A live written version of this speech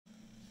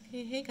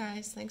Hey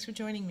guys, thanks for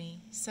joining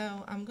me.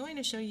 So I'm going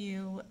to show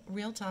you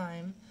real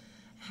time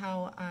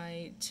how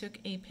I took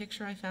a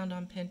picture I found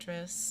on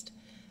Pinterest,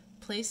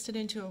 placed it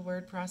into a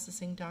word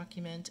processing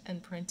document,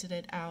 and printed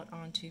it out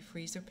onto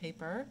freezer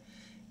paper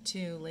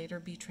to later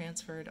be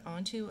transferred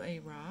onto a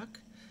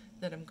rock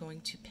that I'm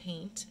going to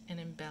paint and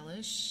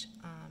embellish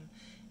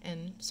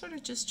and sort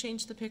of just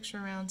change the picture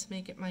around to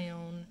make it my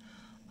own,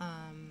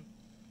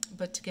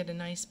 but to get a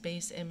nice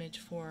base image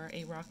for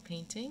a rock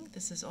painting.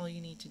 This is all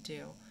you need to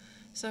do.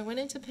 So I went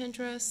into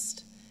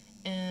Pinterest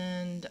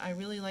and I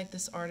really like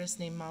this artist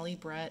named Molly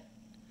Brett.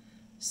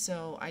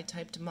 So I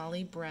typed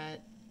Molly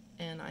Brett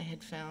and I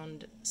had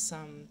found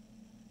some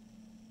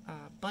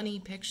bunny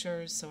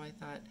pictures, so I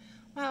thought,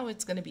 wow,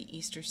 it's going to be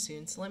Easter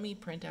soon, so let me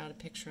print out a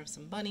picture of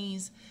some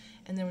bunnies.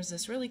 And there was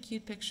this really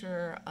cute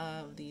picture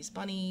of these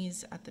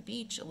bunnies at the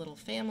beach, a little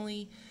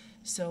family.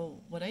 So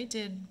what I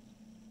did,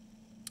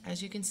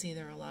 as you can see,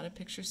 there are a lot of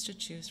pictures to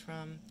choose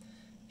from.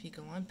 If you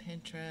go on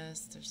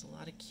Pinterest, there's a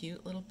lot of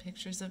cute little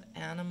pictures of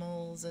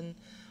animals and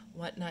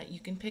whatnot. You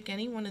can pick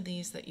any one of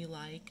these that you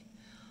like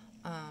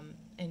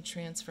and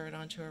transfer it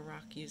onto a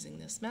rock using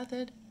this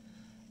method.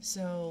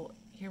 So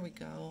here we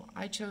go.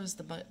 I chose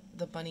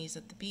the bunnies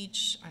at the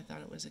beach. I thought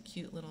it was a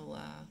cute little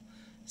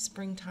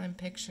springtime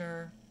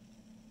picture.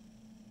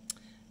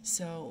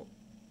 So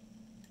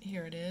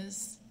here it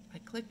is. I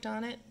clicked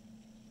on it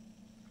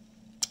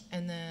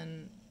and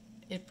then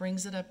it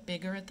brings it up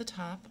bigger at the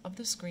top of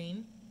the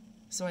screen.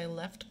 So I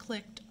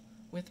left-clicked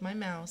with my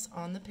mouse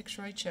on the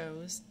picture I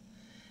chose,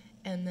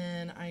 and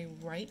then I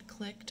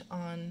right-clicked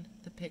on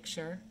the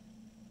picture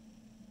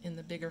in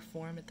the bigger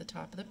form at the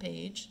top of the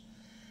page,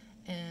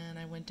 and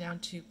I went down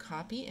to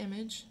Copy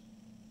Image,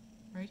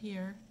 right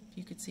here, if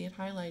you could see it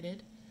highlighted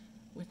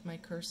with my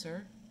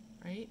cursor,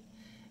 right?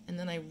 And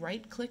then I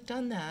right-clicked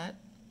on that.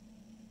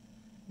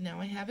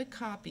 Now I have it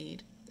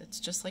copied.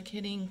 It's just like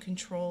hitting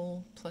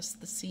Control plus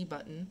the C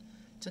button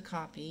to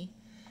copy.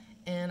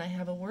 And I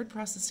have a word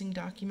processing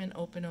document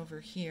open over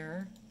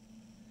here,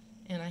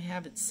 and I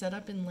have it set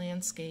up in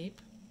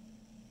landscape,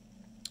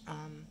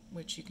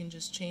 which you can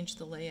just change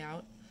the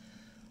layout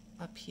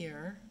up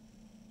here.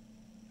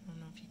 I don't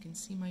know if you can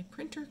see my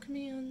printer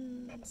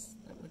commands.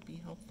 That would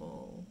be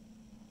helpful.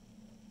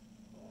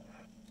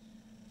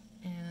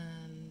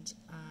 And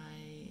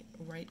I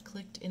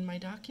right-clicked in my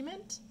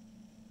document,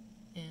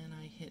 and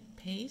I hit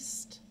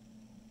paste,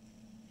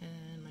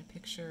 and my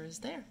picture is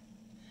there.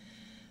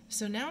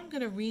 So now I'm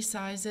going to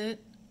resize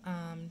it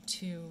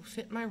to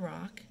fit my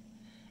rock,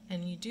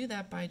 and you do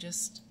that by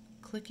just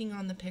clicking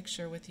on the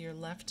picture with your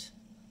left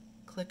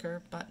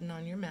clicker button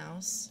on your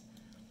mouse,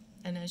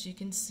 and as you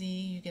can see,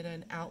 you get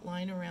an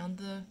outline around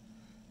the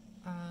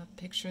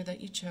picture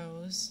that you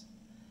chose,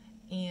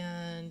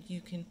 and you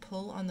can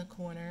pull on the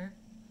corner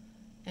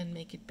and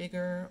make it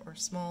bigger or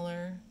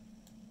smaller.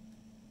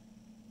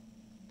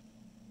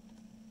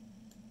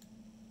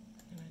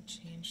 I'm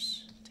going to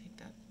take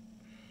that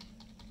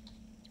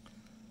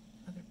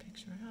other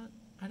picture out.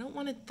 I don't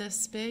want it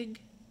this big,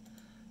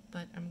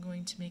 but I'm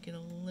going to make it a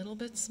little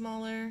bit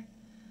smaller.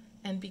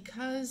 And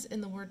because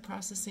in the word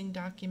processing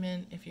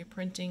document, if you're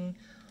printing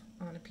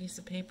on a piece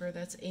of paper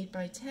that's 8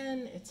 by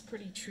 10, it's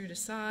pretty true to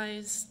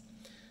size.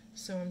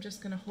 So I'm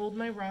just going to hold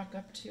my rock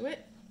up to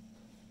it.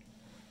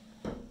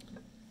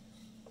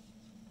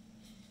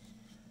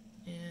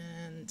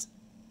 And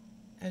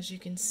as you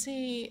can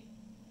see,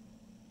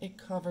 it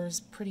covers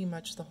pretty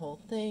much the whole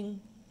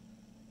thing.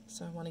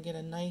 So I want to get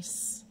a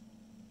nice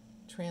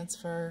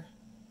transfer,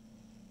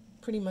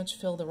 pretty much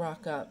fill the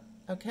rock up.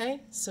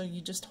 Okay, so you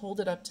just hold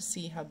it up to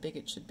see how big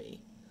it should be.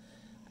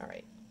 All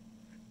right.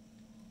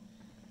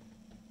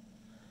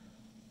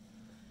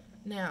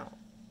 Now,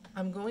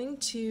 I'm going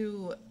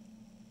to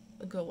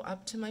go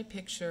up to my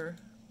picture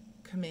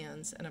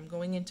commands, and I'm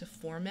going into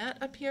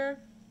Format up here.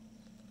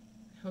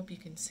 I hope you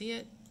can see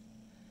it.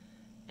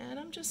 And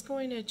I'm just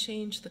going to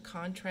change the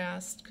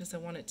contrast because I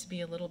want it to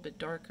be a little bit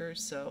darker.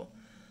 So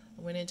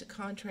I went into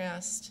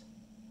Contrast,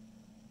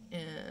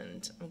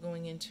 and I'm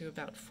going into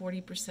about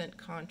 40%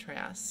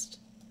 contrast.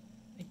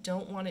 I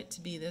don't want it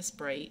to be this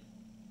bright,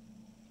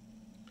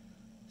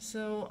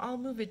 so I'll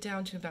move it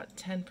down to about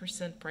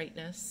 10%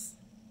 brightness.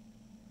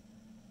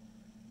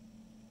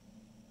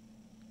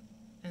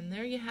 And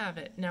there you have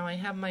it. Now I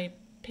have my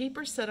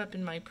paper set up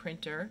in my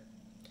printer,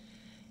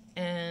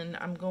 and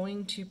I'm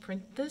going to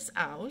print this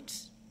out,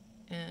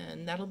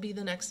 and that'll be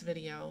the next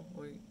video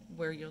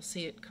where you'll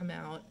see it come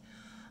out.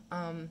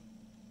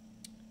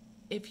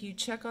 If you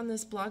check on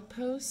this blog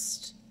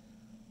post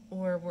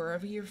or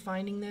wherever you're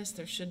finding this,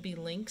 there should be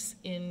links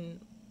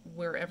in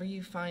wherever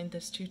you find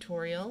this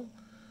tutorial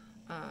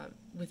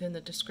within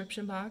the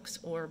description box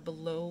or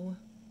below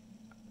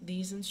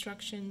these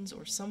instructions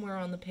or somewhere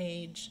on the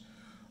page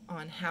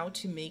on how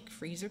to make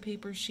freezer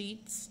paper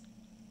sheets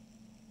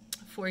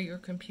for your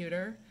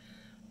computer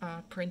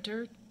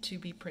printer to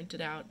be printed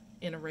out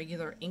in a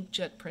regular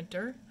inkjet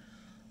printer.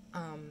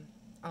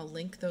 I'll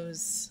link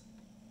those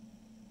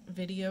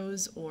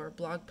videos or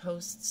blog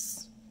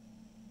posts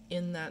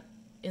in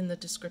the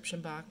description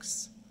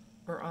box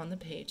or on the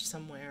page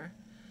somewhere.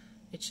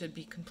 It should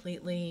be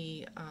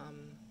completely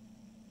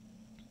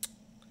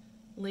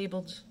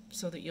labeled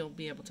so that you'll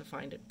be able to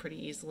find it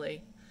pretty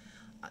easily.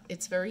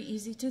 It's very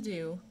easy to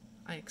do.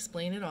 I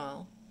explain it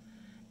all.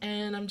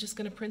 And I'm just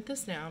going to print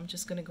this now. I'm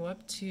just going to go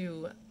up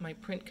to my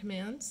print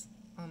commands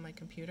on my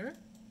computer,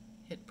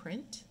 hit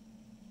print,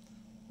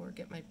 or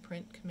get my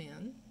print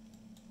command.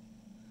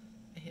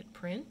 I hit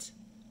print.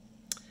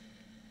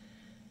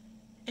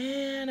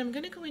 And I'm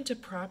going to go into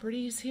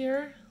properties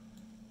here.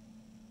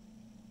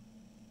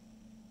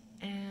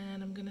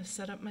 And I'm going to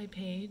set up my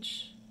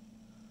page.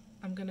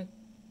 I'm going to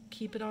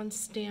keep it on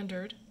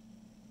standard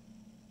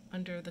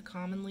under the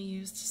commonly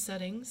used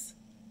settings.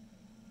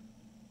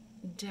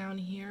 Down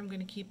here, I'm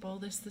going to keep all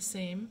this the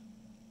same.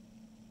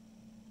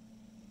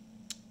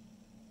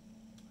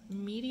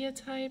 Media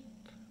type,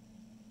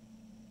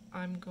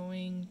 I'm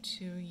going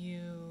to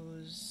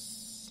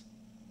use,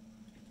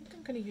 I think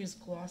I'm going to use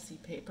glossy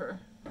paper.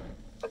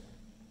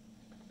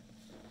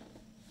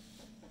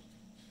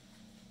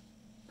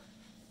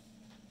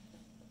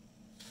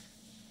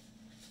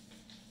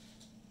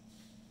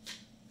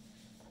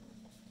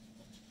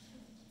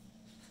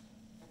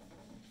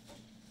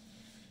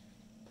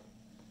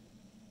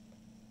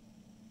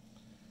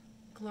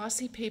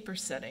 Glossy paper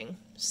setting,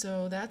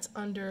 so that's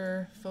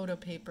under photo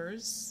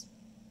papers,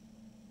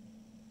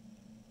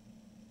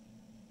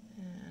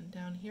 and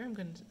down here I'm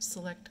going to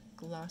select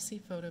glossy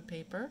photo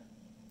paper.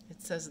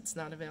 It says it's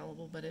not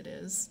available, but it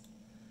is,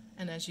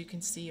 and as you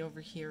can see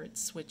over here it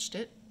switched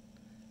it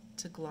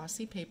to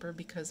glossy paper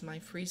because my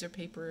freezer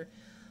paper,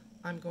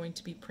 I'm going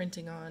to be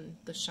printing on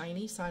the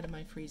shiny side of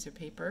my freezer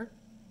paper.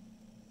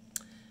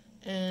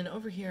 And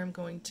over here I'm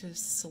going to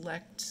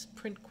select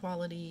print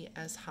quality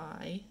as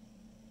high.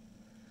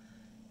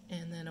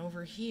 And then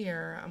over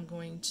here, I'm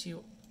going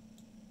to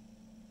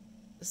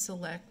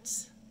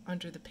select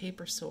under the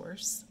paper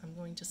source, I'm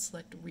going to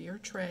select rear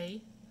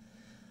tray.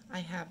 I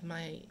have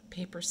my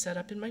paper set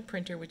up in my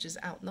printer, which is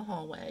out in the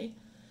hallway.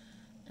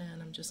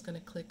 And I'm just going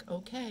to click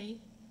OK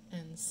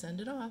and send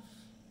it off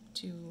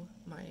to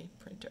my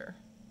printer.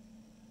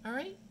 All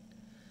right?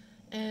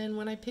 And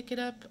when I pick it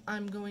up,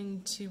 I'm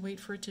going to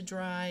wait for it to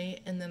dry,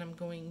 and then I'm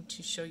going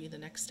to show you the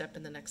next step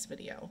in the next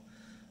video,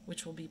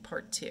 which will be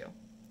part 2.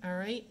 All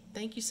right,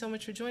 thank you so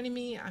much for joining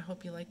me. I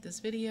hope you liked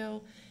this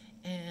video,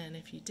 and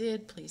if you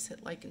did, please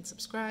hit like and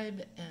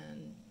subscribe,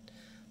 and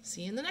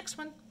see you in the next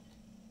one.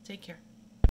 Take care.